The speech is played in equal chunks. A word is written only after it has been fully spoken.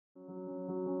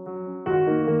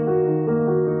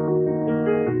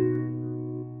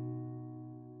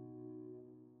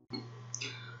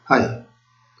Hi,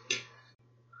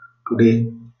 today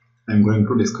I am going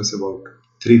to discuss about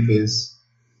three-phase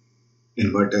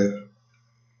inverter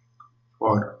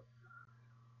for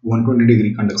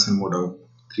 120-degree conduction mode of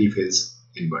three-phase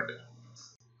inverter.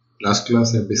 Last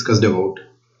class I have discussed about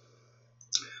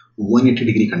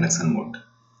 180-degree conduction mode.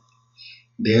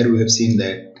 There we have seen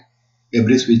that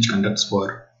every switch conducts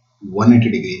for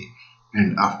 180 degree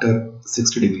and after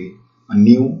 60 degree a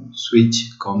new switch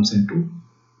comes into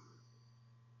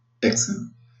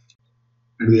action.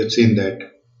 And we have seen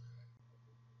that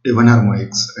even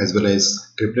harmonics as well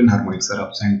as triplen harmonics are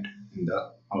absent in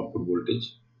the output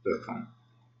voltage waveform.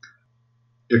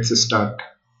 Let's start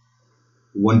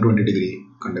 120-degree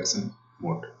conduction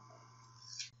mode.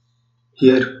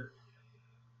 Here,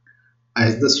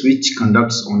 as the switch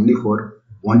conducts only for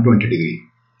 120 degree,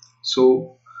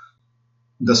 so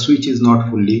the switch is not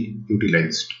fully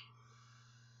utilized.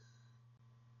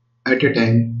 At a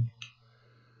time,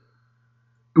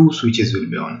 two switches will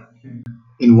be on.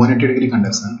 In 180-degree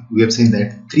conduction, we have seen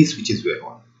that three switches were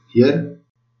on. Here,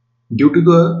 due to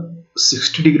the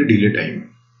 60-degree delay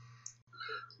time,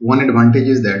 one advantage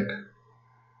is that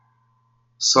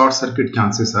short circuit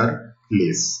chances are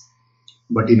less.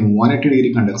 But in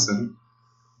 180-degree conduction,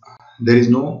 there is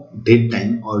no dead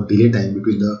time or delay time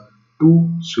between the two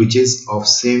switches of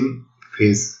same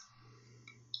phase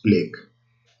leg.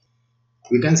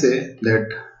 We can say that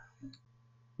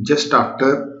just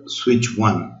after switch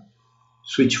 1,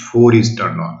 switch 4 is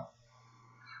turned on.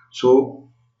 So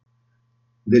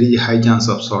there is a high chance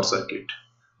of short circuit.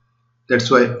 That's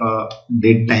why a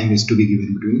dead time is to be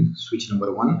given between switch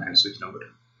number 1 and switch number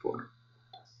 4.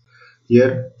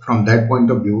 Here, from that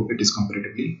point of view, it is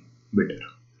comparatively better.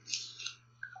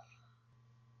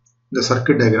 The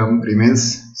circuit diagram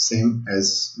remains same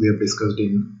as we have discussed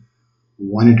in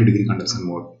 180-degree conduction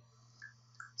mode.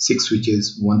 6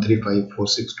 switches, 1, 3, 5, 4,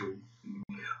 6, 2.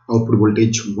 Output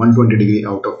voltage 120 degree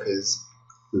out of phase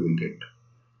we will get.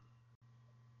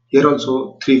 Here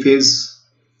also 3-phase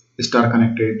star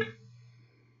connected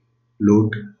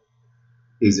load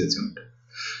is assumed.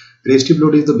 Resistive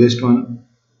load is the best one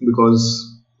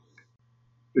because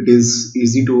it is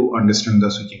easy to understand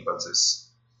the switching pulses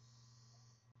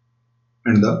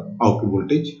and the output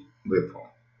voltage waveform.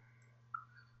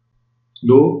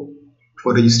 Though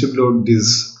for resistive load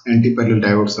these anti-parallel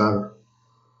diodes are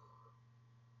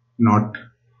not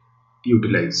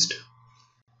utilized.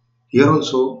 Here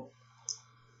also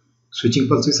switching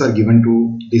pulses are given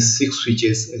to these 6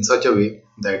 switches in such a way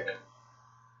that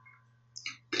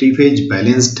 3-phase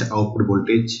balanced output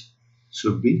voltage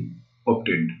should be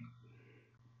obtained,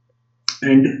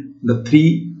 and the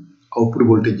 3 output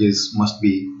voltages must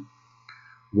be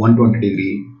 120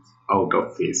 degree out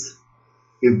of phase.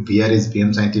 If VR is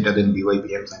Vm sin theta, then Vy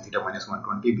Vm sin theta minus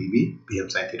 120, Vb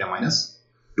Vm sin theta minus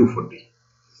 240.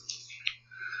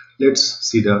 Let's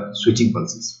see the switching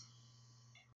pulses.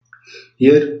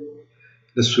 Here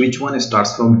the switch 1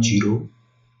 starts from 0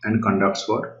 and conducts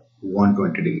for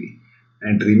 120 degree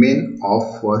and remain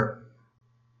off for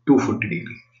 240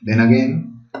 degree. Then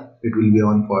again it will be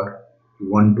on for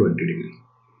 120 degree.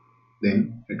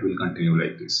 Then it will continue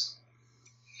like this.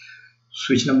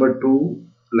 Switch number 2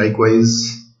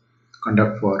 likewise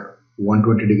conduct for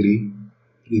 120 degree,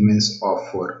 remains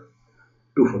off for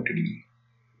 240 degree.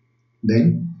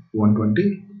 Then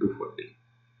 120, 240.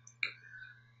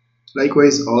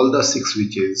 Likewise all the 6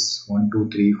 switches 1, 2,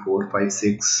 3, 4, 5,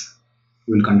 6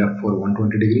 will conduct for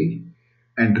 120 degree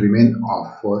and remain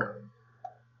off for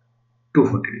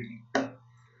 240 degree.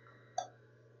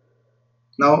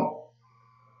 Now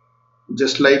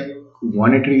just like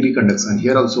 180 degree conduction,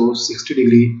 here also 60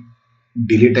 degree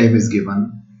delay time is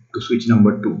given to switch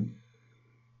number 2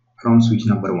 from switch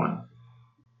number 1.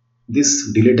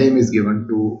 This delay time is given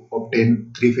to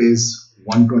obtain 3-phase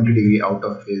 120 degree out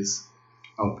of phase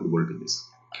output voltages.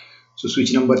 So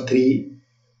switch number 3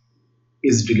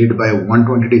 is delayed by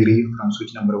 120 degree from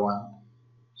switch number 1,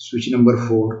 switch number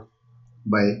 4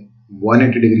 by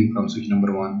 180 degree from switch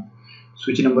number 1,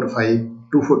 switch number 5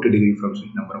 240 degree from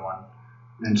switch number 1,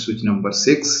 and switch number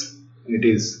 6 it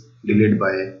is delayed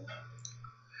by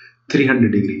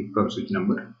 300 degree from switch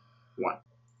number 1.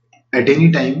 At any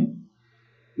time,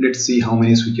 let's see how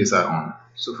many switches are on.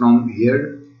 So from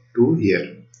here to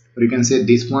here, or you can say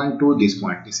this point to this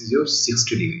point, this is your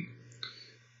 60 degree.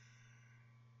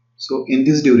 So in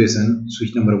this duration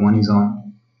switch number 1 is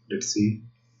on. Let's see,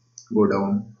 go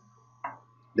down,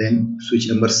 then switch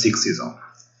number 6 is on.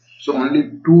 So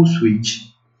only 2 switch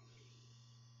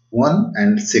 1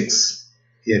 and 6,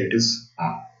 here it is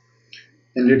on.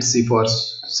 And let's see for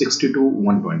 60 to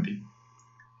 120.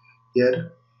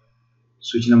 Here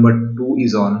switch number 2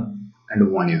 is on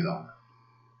and 1 is on.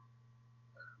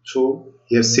 So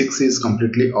here 6 is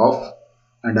completely off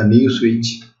and a new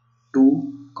switch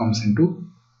 2 comes into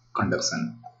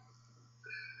conduction.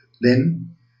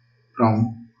 Then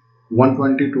from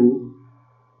 120 to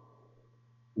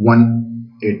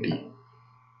 180,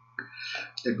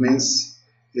 that means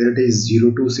here it is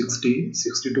 0 to 60,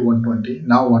 60 to 120,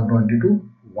 now 120 to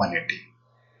 180.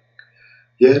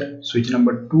 Here switch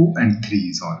number 2 and 3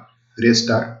 is on, rest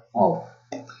are off.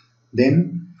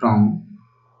 Then from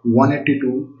 180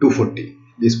 to 240,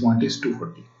 this point is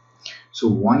 240. So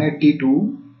 180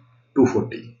 to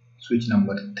 240, switch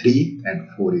number 3 and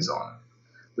 4 is on.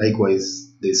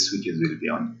 Likewise, these switches will be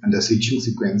on. And the switching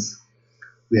sequence,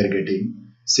 we are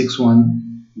getting 6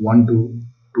 1, 1 2,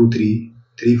 2 3,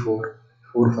 3 4,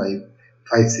 4 5,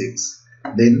 5 6.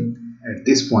 Then at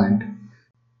this point,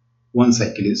 one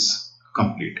cycle is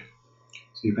complete.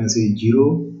 So you can see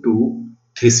 0 to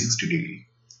 360 degree.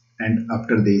 And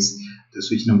after this, the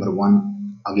switch number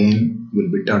 1 again will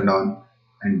be turned on,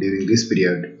 and during this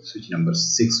period switch number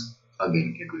 6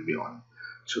 again it will be on.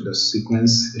 So the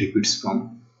sequence repeats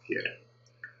from here.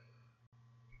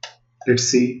 Let's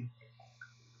see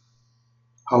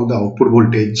how the output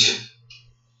voltage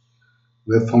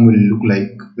waveform will look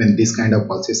like when this kind of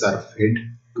pulses are fed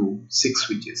to 6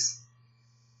 switches.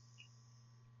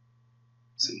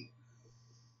 See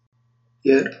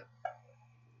here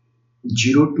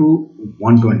 0 to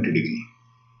 120 degree,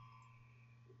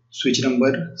 switch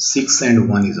number 6 and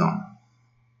 1 is on.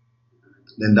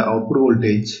 Then the output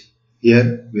voltage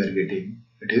here we are getting,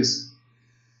 it is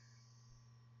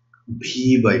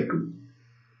V by 2.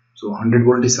 So 100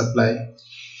 volt is supply,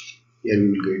 here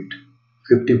we will get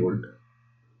 50 volt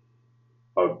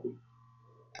output.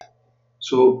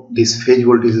 So this phase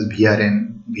voltage is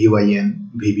VRN, VYN,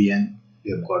 VBN,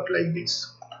 we have got like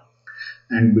this.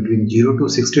 And between 0 to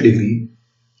 60 degree,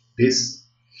 this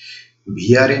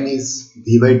VRN is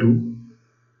V by 2,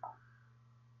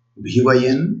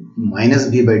 VYN minus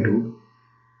V by 2,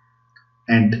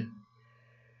 and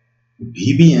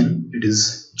VBN it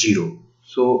is 0.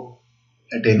 So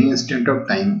at any instant of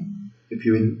time, if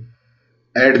you will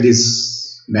add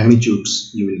these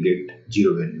magnitudes, you will get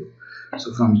 0 value.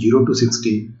 So from 0 to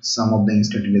 60, sum of the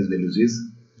instantaneous values is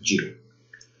 0.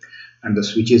 And the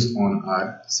switches on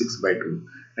are 6 by 2.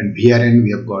 And VRN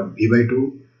we have got V by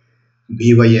 2,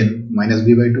 VYN minus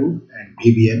V by 2, and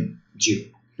VBN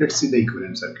 0. Let's see the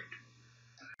equivalent circuit.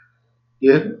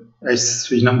 Here as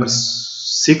switch number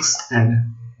 6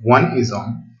 and 1 is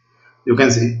on, you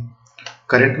can see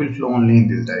current will flow only in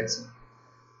this direction.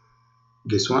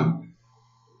 This one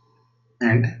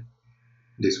and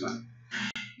this one.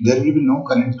 There will be no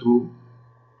current through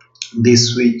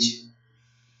this switch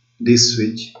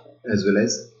as well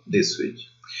as this switch.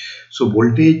 So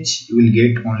voltage you will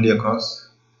get only across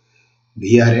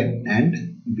VRN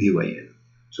and VYN.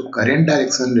 So current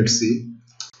direction, let's see,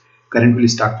 current will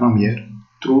start from here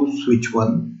through switch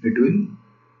 1, it will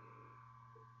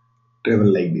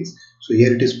travel like this. So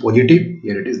here it is positive,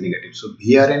 here it is negative. So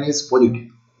VRN is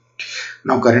positive.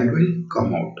 Now current will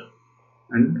come out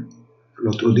and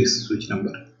flow through this switch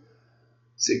number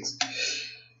 6.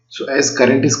 So as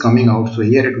current is coming out, so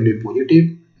here it will be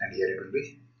positive and here it will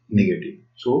be negative.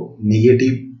 So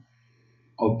negative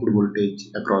output voltage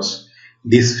across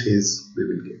this phase we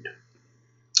will get.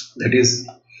 That is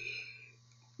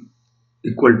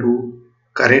equal to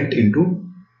current into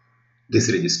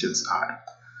this resistance R.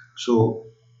 So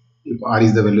if R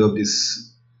is the value of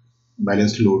this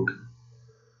balanced load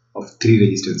of 3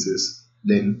 resistances,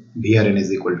 then VRN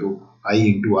is equal to I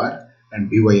into R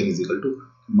and VYN is equal to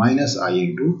minus I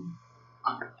into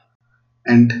R.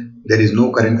 And there is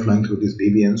no current flowing through this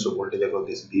VBN, so voltage above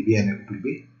this VBN will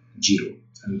be 0.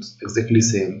 And exactly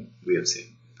same we have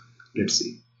seen. Let's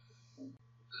see.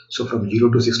 So from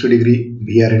 0 to 60 degree,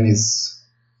 VRN is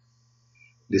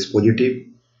this positive,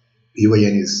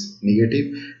 VYN is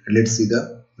negative, and let's see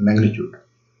the magnitude.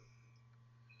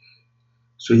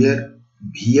 So here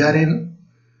VRN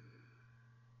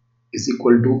is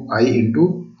equal to I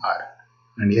into R,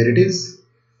 and here it is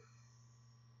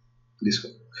this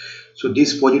one. So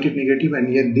this positive negative and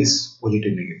here this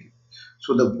positive negative.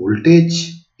 So the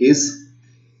voltage is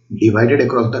divided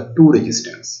across the two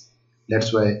resistance.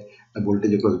 That's why the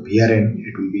voltage across VRN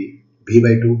it will be V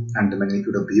by 2 and the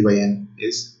magnitude of VYN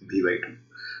is V by 2.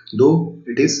 Though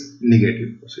it is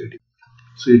negative. So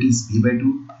it is V by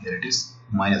 2, here it is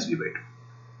minus V by 2.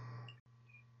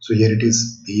 So here it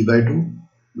is V by 2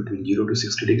 between 0 to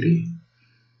 60 degree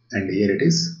and here it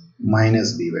is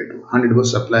minus V by 2. 100 volt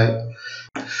supply.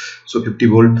 So 50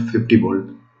 volt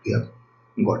we have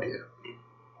got here.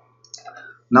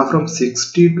 Now from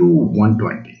 60 to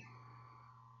 120,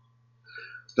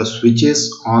 the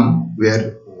switches on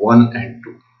were 1 and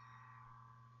 2.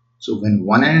 So when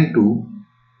 1 and 2,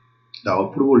 the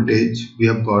output voltage, we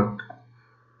have got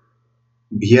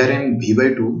VRN V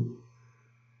by 2,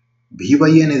 V by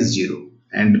N is 0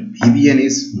 and VBN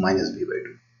is minus V by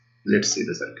 2. Let's see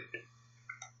the circuit.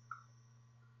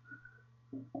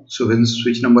 So when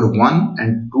switch number 1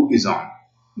 and 2 is on,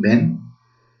 then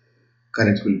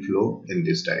current will flow in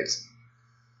this direction.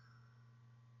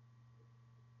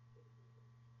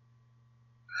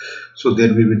 So there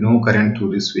will be no current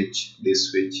through this switch,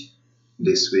 this switch,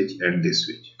 this switch and this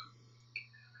switch.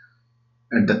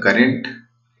 And the current,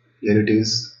 here it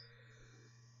is,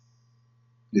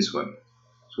 this one.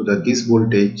 So that this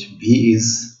voltage V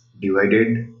is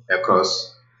divided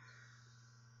across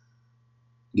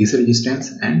this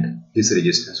resistance and this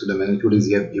resistance. So the magnitude is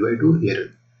here V by 2,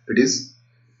 here it is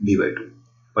V by 2.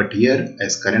 But here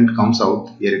as current comes out,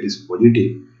 here it is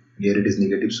positive, here it is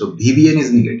negative. So VBN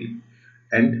is negative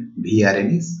and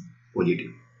VRN is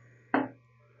positive.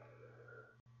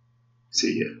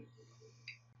 See here.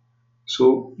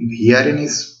 So VRN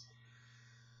is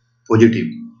positive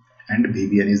and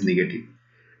VBN is negative,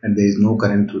 and there is no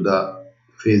current through the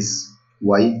phase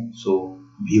Y, so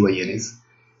VYN is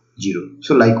 0.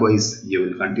 So likewise you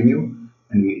will continue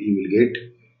and you will get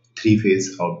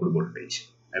 3-phase output voltage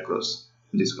across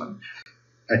this one.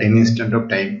 At any instant of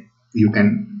time you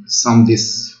can sum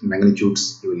these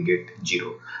magnitudes, you will get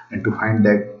 0. And to find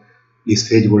that these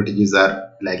phase voltages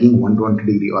are lagging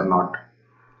 120 degree or not,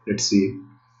 let's see.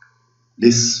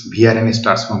 This VRN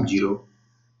starts from 0,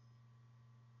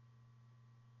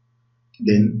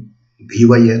 then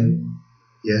VYN,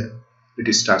 here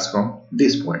it starts from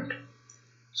this point.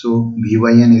 So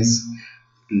VYN is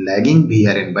lagging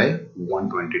VRN by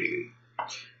 120 degree.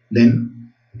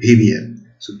 Then VBN.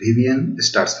 So VBN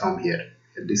starts from here.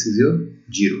 This is your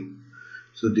 0.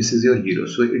 So this is your 0.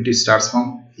 So it starts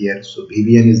from here. So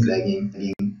VBN is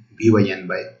lagging VYN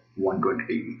by 120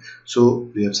 degree. So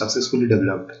we have successfully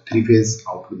developed 3-phase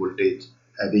output voltage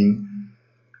having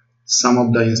sum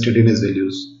of the instantaneous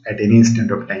values at any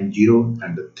instant of time 0,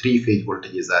 and the 3-phase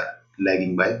voltages are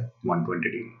lagging by 120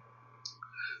 degree.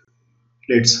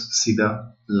 Let's see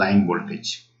the line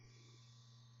voltage.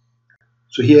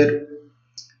 So here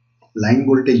line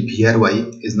voltage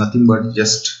VRY is nothing but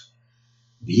just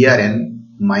VRN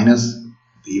minus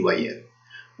VYN.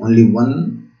 Only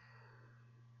one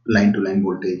line to line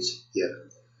voltage here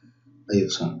I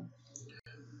have shown.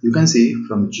 You can see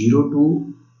from 0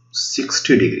 to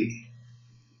 60 degree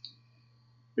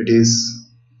it is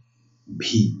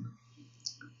V.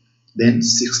 Then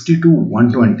 60 to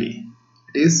 120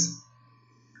 it is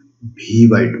V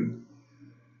by 2.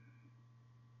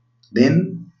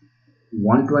 Then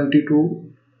 120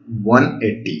 to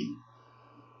 180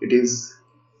 it is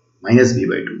minus V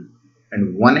by 2,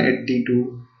 and 180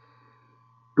 to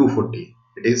 240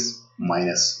 it is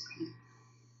minus V.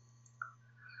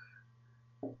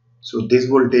 So this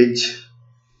voltage,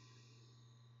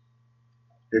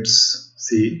 let's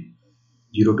see,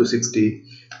 0 to 60,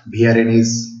 VRN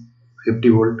is 50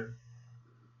 volt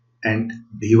and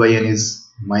VYN is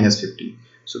minus 50.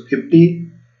 So 50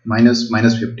 minus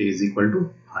 50 is equal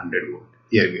to 100 volt.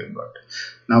 Here we have got.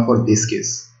 Now for this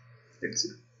case, let's see.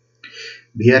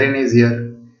 VRN is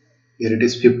here it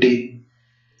is 50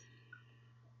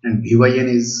 and VYN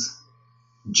is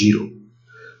 0.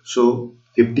 So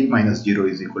 50 minus 0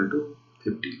 is equal to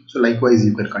 50. So likewise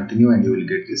you can continue and you will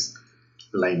get this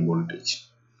line voltage.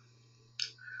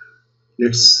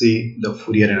 Let's see the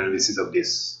Fourier analysis of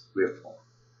this waveform.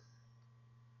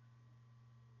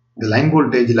 The line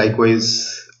voltage,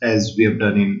 likewise as we have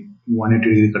done in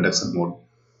 180 degree conduction mode,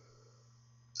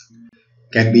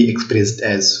 can be expressed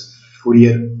as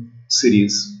Fourier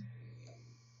series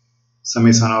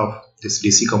summation of this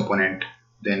DC component,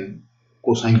 then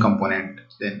cosine component,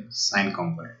 then sine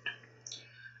component.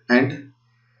 And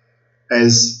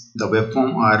as the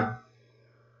waveform are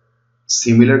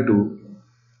similar to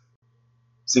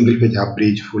single phase half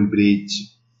bridge, full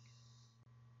bridge,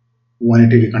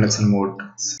 180 degree conduction mode,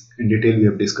 in detail we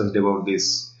have discussed about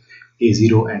this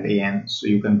A0 and AN. So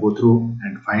you can go through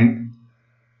and find,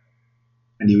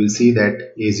 and you will see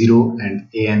that A0 and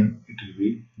AN it will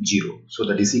be 0. So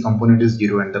the DC component is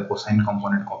 0 and the cosine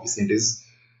component coefficient is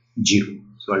 0.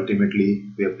 So ultimately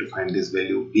we have to find this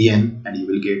value Vn, and you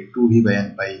will get 2V by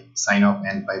n pi sine of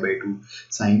n pi by 2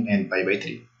 sine n pi by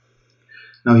 3.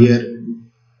 Now here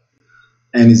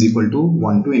n is equal to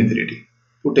 1 to infinity.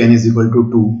 Put n is equal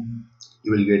to 2,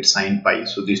 you will get sine pi.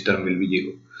 So this term will be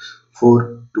 0.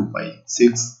 4, 2 pi,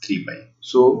 6, 3 pi.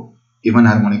 So even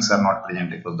harmonics are not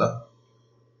present across the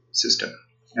system.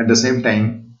 At the same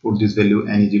time, put this value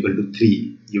n is equal to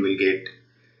 3, you will get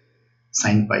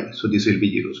sin pi, so this will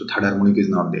be 0, so third harmonic is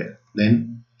not there.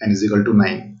 Then n is equal to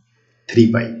 9,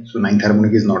 3 pi, so ninth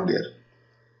harmonic is not there.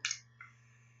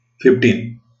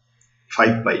 15,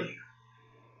 5 pi,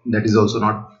 that is also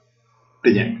not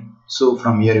present. So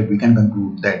from here we can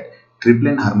conclude that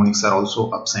triplen harmonics are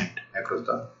also absent across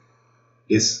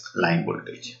this line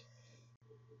voltage.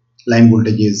 Line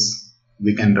voltages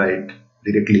we can write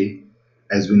directly,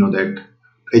 as we know that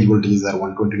phase voltages are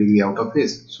 120 degree out of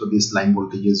phase, so these line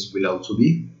voltages will also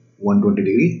be 120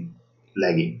 degree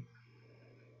lagging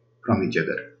from each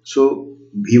other. So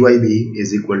VYB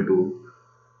is equal to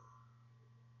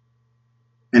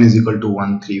n is equal to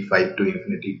 1, 3, 5 to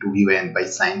infinity 2 V by n by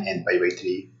sin n pi by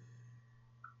 3.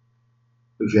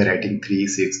 If you are writing 3,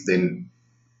 6, then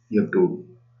you have to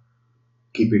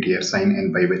keep it here, sin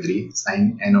n pi by 3,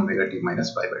 sin n omega t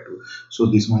minus pi by 2. So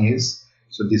this one is,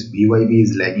 so this VYB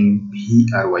is lagging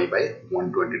VRY by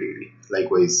 120 degree.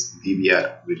 Likewise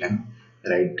VBR we can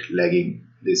write lagging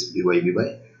this VYB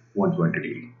by 120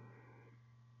 degree.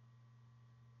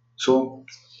 So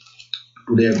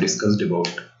today I have discussed about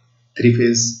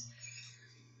three-phase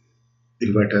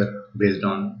inverter based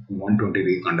on 120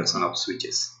 degree conduction of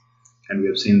switches, and we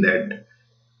have seen that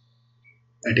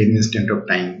at any instant of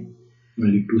time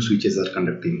only two switches are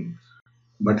conducting,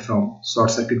 but from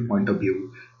short circuit point of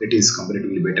view it is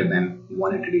comparatively better than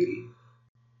 180 degree,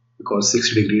 because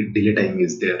 60 degree delay time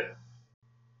is there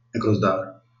across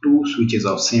the two switches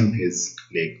of same phase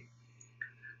leg.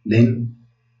 Then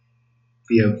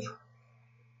we have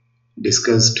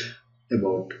discussed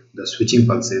about the switching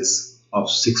pulses of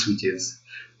 6 switches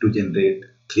to generate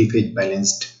 3-phase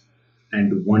balanced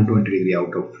and 120 degree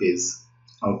out of phase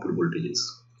output voltages.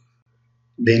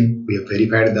 Then we have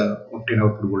verified the obtained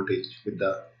output voltage with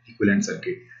the equivalent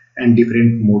circuit and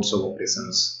different modes of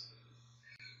operations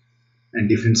and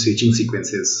different switching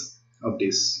sequences of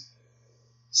these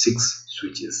 6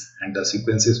 switches, and the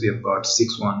sequences we have got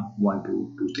 6 1 1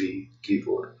 2 2 3 3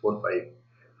 4 4 5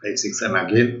 5 6 and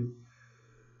again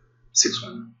 6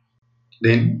 1.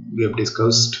 Then we have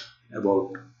discussed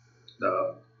about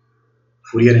the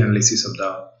Fourier analysis of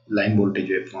the line voltage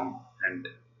waveform, and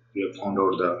we have found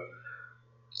out the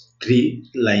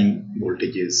 3 line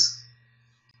voltages.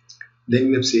 Then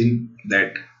we have seen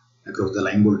that across the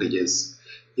line voltages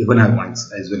even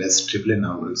harmonics as well as triplen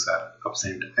harmonics are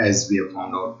absent, as we have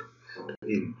found out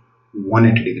in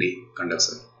 180 degree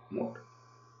conduction mode.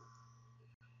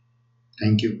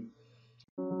 Thank you.